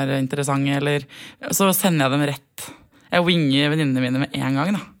interessante, eller så sender jeg dem rett. Jeg winger venninnene mine med en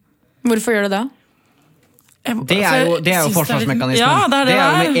gang da. Hvorfor gjør du det? Det jo forsvarsmekanismen. Ja, det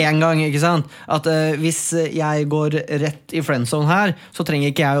jo med en gang, ikke sant? At hvis jeg går rett i friendzone her, så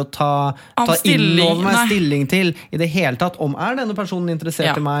trenger ikke jeg å ta innover meg stilling til i det hele tatt om denne personen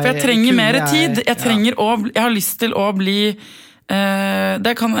interessert i meg. For jeg trenger mer tid. Jeg har lyst til å bli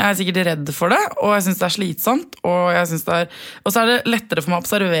jeg sikkert redd for det, og jeg synes det slitsomt, og så det lettere for meg å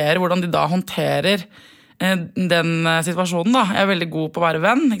observere hvordan de da håndterer den situasjonen da. Jeg veldig god på å være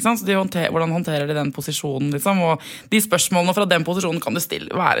venn, ikke sant? Så hvordan håndterer de den posisjonen liksom? Og de spørsmålene fra den posisjonen kan du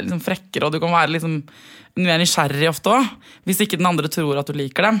være liksom frekkere, og du kan være liksom mer nysgjerrig ofte også, hvis ikke den andre tror at du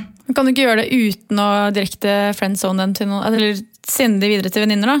liker dem. Kan du ikke gjøre det uten å direkte friendzone den til noen, eller sende de videre til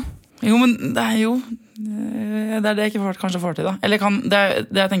venninner da? Jo, men det det jeg ikke kanskje får til da. Eller det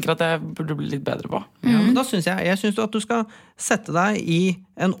jeg tenker at jeg burde bli litt bedre på. Ja, men da synes jeg synes at du skal sette deg i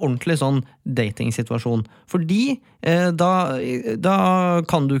en ordentlig sånn datingsituasjon. Fordi da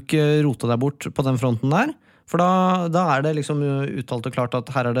kan du ikke rote deg bort på den fronten der. For da det liksom uttalt og klart at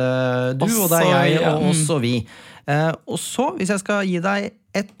her det du, og det jeg, og oss og vi. Og så, hvis jeg skal gi deg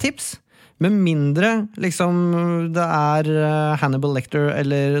et tips, med mindre liksom, det Hannibal Lecter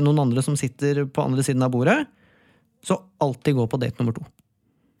eller noen andre som sitter på andre siden av bordet, så alltid gå på date nummer 2.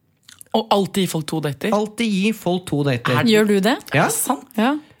 Og alltid gi folk 2 dater? Alltid gi folk 2 dater. Gjør du det? Ja. Er det sant?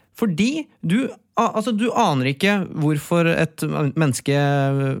 Ja. Fordi du aner ikke hvorfor et menneske,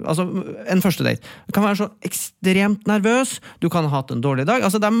 altså en første date, du kan være så ekstremt nervøs, du kan ha hatt en dårlig dag,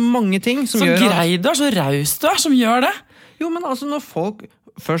 altså det er mange ting som gjør Så grei du er, så raus du er, som gjør det. Jo, men altså når folk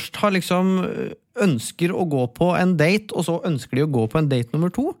først har liksom ønsker å gå på en date, og så ønsker de å gå på en date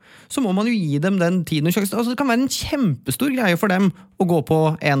nummer 2, så må man jo gi dem den tiden og sjansen. Altså det kan være en kjempestor greie for dem å gå på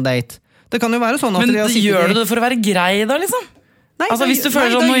en date. Det kan jo være sånn at men de har gjør du det for å være grei da, liksom? Nei, altså hvis du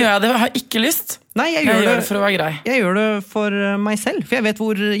føler sånn, nå gjør jeg det, jeg har ikke lyst. Nei, jeg gjør det for å være grei. Jeg gjør det for meg selv, for jeg vet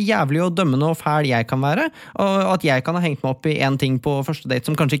hvor jævlig og dømmende og fæl jeg kan være, og at jeg kan ha hengt meg opp i en ting på første date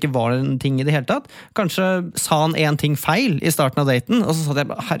som kanskje ikke var en ting i det hele tatt. Kanskje sa han en ting feil i starten av daten, og så satt jeg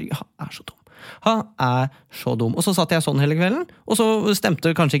bare, herregud, han er så dum. Han er så dum. Og så satt jeg sånn hele kvelden, og så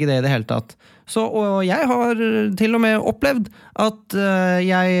stemte kanskje ikke det i det hele tatt. Så, og jeg har til og med opplevd at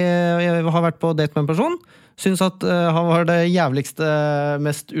jeg har vært på date med en person, synes at han var det jævligste,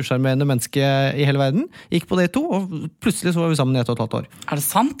 mest usjarmerende mennesket i hele verden. Gikk på date 2, og plutselig så var vi sammen i 1,5 år. Er det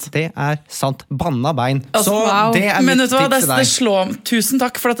sant? Det er sant. Banna bein. Altså, så wow. Det er men mitt tips til deg. Tusen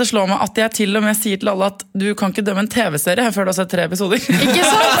takk for at det slår meg at jeg til og med sier til alle at du kan ikke dømme en TV-serie før du har sett 3 episoder. Ikke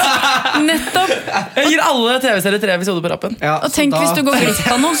sant? Nettopp. Jeg gir alle TV-serier 3 episoder på rappen. Ja, og tenk hvis du går glipp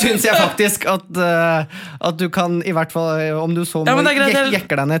av noe. Synes jeg faktisk at du kan, i hvert fall, om du så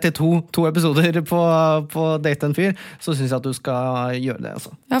jekker deg ned til 2 episoder på date en fyr, så synes jeg at du skal gjøre det,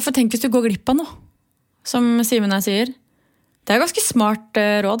 altså. Ja, for tenk hvis du går glipp av noe, som Simen her sier. Det er ganske smart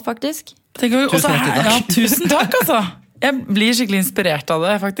råd, faktisk. Tusen takk, altså. Jeg blir skikkelig inspirert av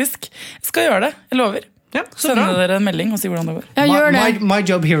det, faktisk. Jeg skal gjøre det, jeg lover. Ja, sende dere en melding og si hvordan det går. Ja, gjør det. My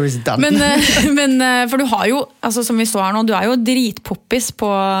job here is done. Men for du har jo, altså som vi står her nå, du er jo dritpoppis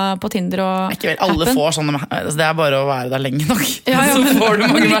på Tinder og ikke vel, alle appen. Får sånne, altså det er bare å være der lenge nok. Ja, så men, får du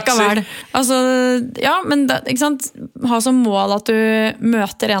mange matcher. Altså, ja, men da, ikke sant, ha som mål at du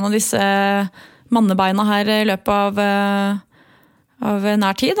møter en av disse mannebeina her i løpet av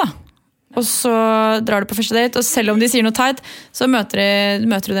nær tid, da. Og så drar du på første date, og selv om de sier noe teit, så møter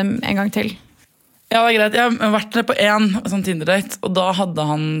du dem en gang til. Ja, det er greit. Jeg har vært på en sånn Tinder-date, og da hadde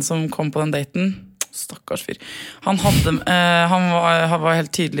han som kom på den daten, stakkars fyr, han var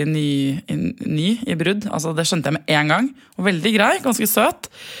helt tydelig ny i brudd, altså det skjønte jeg med en gang, og veldig grei, ganske søt.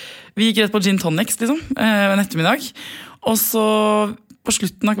 Vi gikk rett på gin tonics, liksom, en ettermiddag, og så på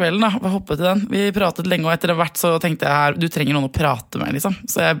slutten av kvelden, da, vi hoppet til den, vi pratet lenge, og etter hvert så tenkte jeg her, du trenger noen å prate med, liksom.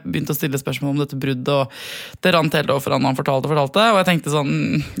 Så jeg begynte å stille spørsmål om dette bruddet, og det rant helt over for han fortalte, og jeg tenkte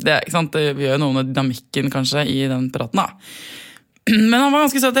sånn, ikke sant, vi gjør noe med dynamikken kanskje i den praten, da. Men han var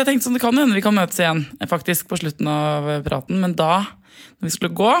ganske søt, jeg tenkte sånn, det kan jo hende vi kan møtes igjen, faktisk på slutten av praten, men da, når vi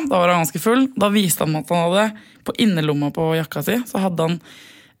skulle gå, da var han ganske full, da viste han at han hadde, på innerlomma på jakka si, så hadde han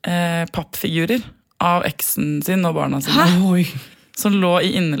pappfigurer av eksen sin og barna sine. Oi! Som lå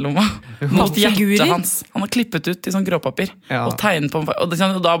i innerlomma mot hjertet hans. Han har klippet ut i sånn gråpapir og tegnet på, og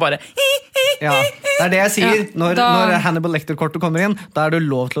da bare ja, det er det jeg sier når Hannibal Lecter-kortet kommer inn, da er du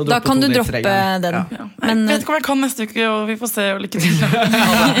lov til å droppe. Da kan du droppe den. Ja. Men, jeg vet ikke om jeg kan neste uke, og vi får se, og lykke til.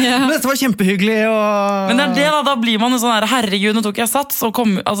 Men dette var kjempehyggelig Men det er det da blir man jo sånn her, herregud, nå tok jeg sats og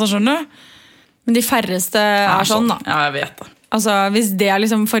kom, altså skjønner du? Men de færreste er sånn da. Ja, jeg vet det. Altså, hvis det er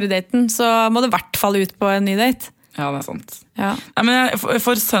liksom forrige daten, så må du i hvert fall ut på en ny date. Ja, det er sant. Ja. Nei, men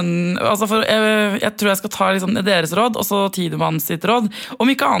for sønnen, altså jeg tror jeg skal ta liksom deres råd, og så Tidemann sitt råd.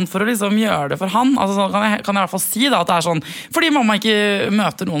 Om ikke annet for å liksom gjøre det for han. Altså, så kan jeg i hvert fall si da, at det er sånn, fordi mamma ikke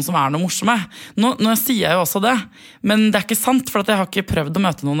møter noen som er noe morsomme. Nå sier jeg jo også det, men det er ikke sant, for at jeg har ikke prøvd å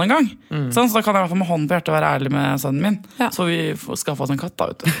møte noen en gang. Så da kan jeg i hvert fall med hånden på hjertet være ærlig med sønnen min. Ja. Så vi skal få oss en katt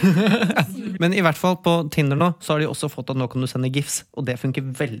da, vet du. Men i hvert fall på Tinder nå, så har de også fått at nå kan du sende gifs, og det funker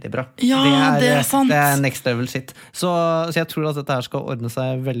veldig bra. Ja, det er sant. Det er next level shit. Så jeg tror at dette her skal ordne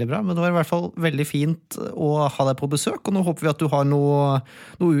seg veldig bra, men det var i hvert fall veldig fint å ha deg på besøk, og nå håper vi at du har noe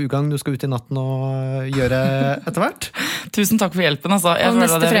ugagn du skal ut i natten og gjøre etter hvert. Tusen takk for hjelpen, altså. Jeg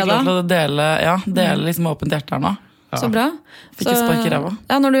føler at jeg fikk lov til å dele liksom åpent hjerte her nå. Ja. Så bra. Fikk jeg spark i ræva.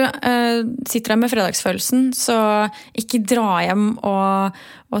 Ja, når du sitter her med fredagsfølelsen, så ikke dra hjem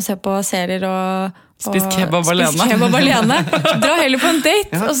og se på serier og Spis kebab alene. Dra heller på en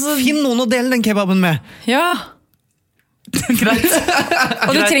date. Ja, finn noen å dele den kebaben med. Ja. Greit.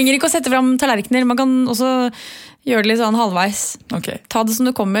 Og du trenger ikke å sette fram tallerkener, man kan også gjøre det litt sånn halvveis. Okay. Ta det som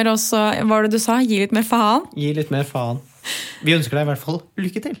det kommer, og så, hva var det du sa? Gi litt mer faen? Gi litt mer faen. Vi ønsker deg i hvert fall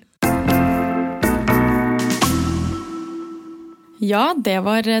lykke til. Ja, det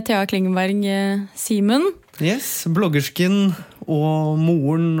var Thea Klingenberg Simen. Yes, bloggersken og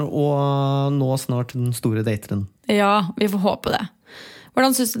moren, og nå snart den store dateren. Ja, vi får håpe det.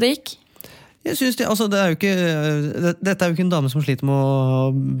 Hvordan synes du det gikk? Jeg synes altså, dette er jo ikke en dame som sliter med å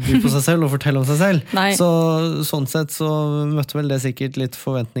by på seg selv og fortelle om seg selv. Nei. Sånn sett så møtte vel det sikkert litt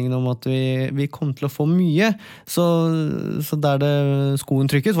forventningene om at vi kom til å få mye. Så der det skoen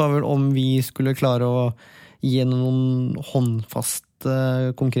trykket var vel om vi skulle klare å gi noen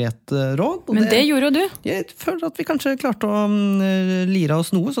håndfaste, konkrete råd. Men det gjorde jo du. Jeg føler at vi kanskje klarte å lire oss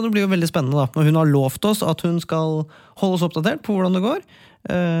noe, så det blir jo veldig spennende da. Og hun har lovt oss at hun skal holde oss oppdatert på hvordan det går.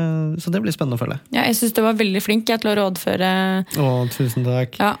 Så det blir spennende å følge. Ja, jeg synes du var veldig flink til å rådføre. Tusen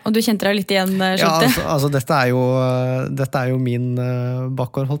takk. Ja, og du kjente deg litt igjen, skjønte. Ja, altså dette er jo min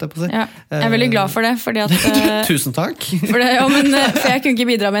bakgård, holdt jeg på å si. Ja, jeg er veldig glad for det, fordi at Tusen takk. For jeg kunne ikke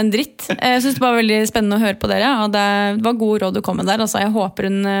bidra med en dritt. Jeg synes det var veldig spennende å høre på dere, og det var god råd å komme der. Altså, jeg håper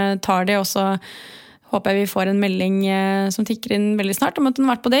hun tar det, og så håper jeg vi får en melding som tikker inn veldig snart om at hun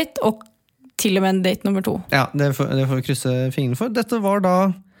har vært på date, og til og med en date nummer 2. Ja, det får vi krysse fingrene for. Dette var da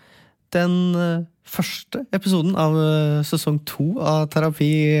den første episoden av sesong 2 av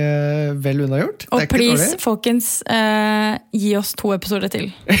Terapi vel unnagjort. Og please, folkens, gi oss 2 episoder til.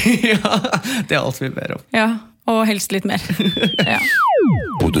 Ja, det er alt vi ber om. Ja, og helst litt mer. Ja.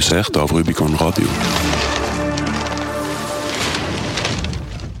 Produsert av Rubicon Radio.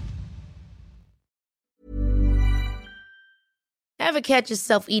 Ever catch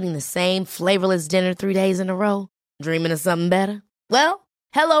yourself eating the same flavorless dinner 3 days in a row? Dreaming of something better? Well,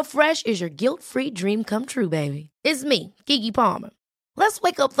 HelloFresh is your guilt-free dream come true, baby. It's me, Keke Palmer. Let's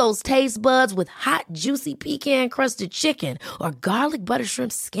wake up those taste buds with hot, juicy pecan-crusted chicken or garlic butter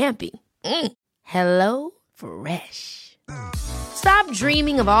shrimp scampi. Hello Fresh. Stop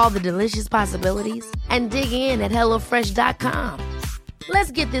dreaming of all the delicious possibilities and dig in at HelloFresh.com.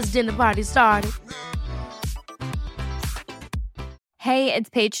 Let's get this dinner party started. Hey, it's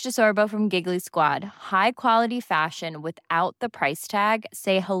Paige DeSorbo from Giggly Squad. High quality fashion without the price tag.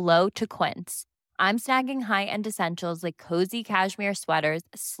 Say hello to Quince. I'm snagging high-end essentials like cozy cashmere sweaters,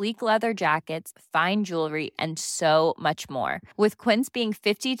 sleek leather jackets, fine jewelry, and so much more. With Quince being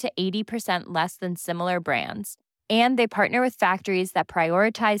 50 to 80% less than similar brands. And they partner with factories that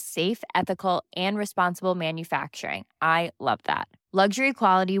prioritize safe, ethical, and responsible manufacturing. I love that. Luxury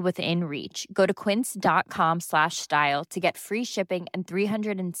quality within reach. Go to quince.com/style to get free shipping and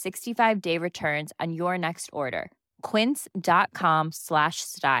 365-day returns on your next order.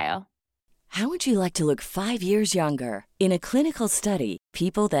 Quince.com/style. How would you like to look 5 years younger? In a clinical study,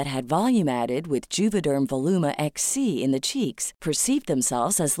 people that had volume added with Juvederm Voluma XC in the cheeks perceived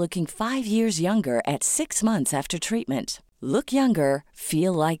themselves as looking 5 years younger at 6 months after treatment. Look younger,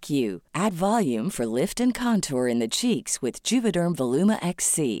 feel like you. Add volume for lift and contour in the cheeks with Juvederm Voluma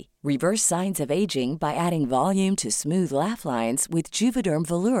XC. Reverse signs of aging by adding volume to smooth laugh lines with Juvederm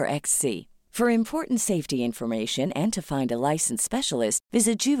Volure XC. For important safety information and to find a licensed specialist,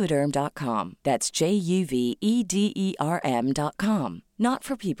 visit Juvederm.com. That's JUVEDERM.com. Not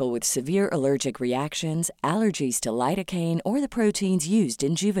for people with severe allergic reactions, allergies to lidocaine, or the proteins used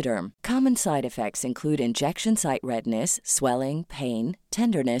in Juvederm. Common side effects include injection site redness, swelling, pain,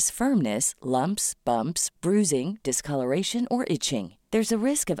 tenderness, firmness, lumps, bumps, bruising, discoloration, or itching. There's a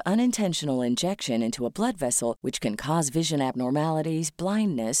risk of unintentional injection into a blood vessel, which can cause vision abnormalities,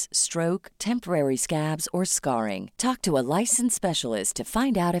 blindness, stroke, temporary scabs, or scarring. Talk to a licensed specialist to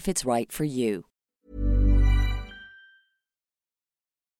find out if it's right for you.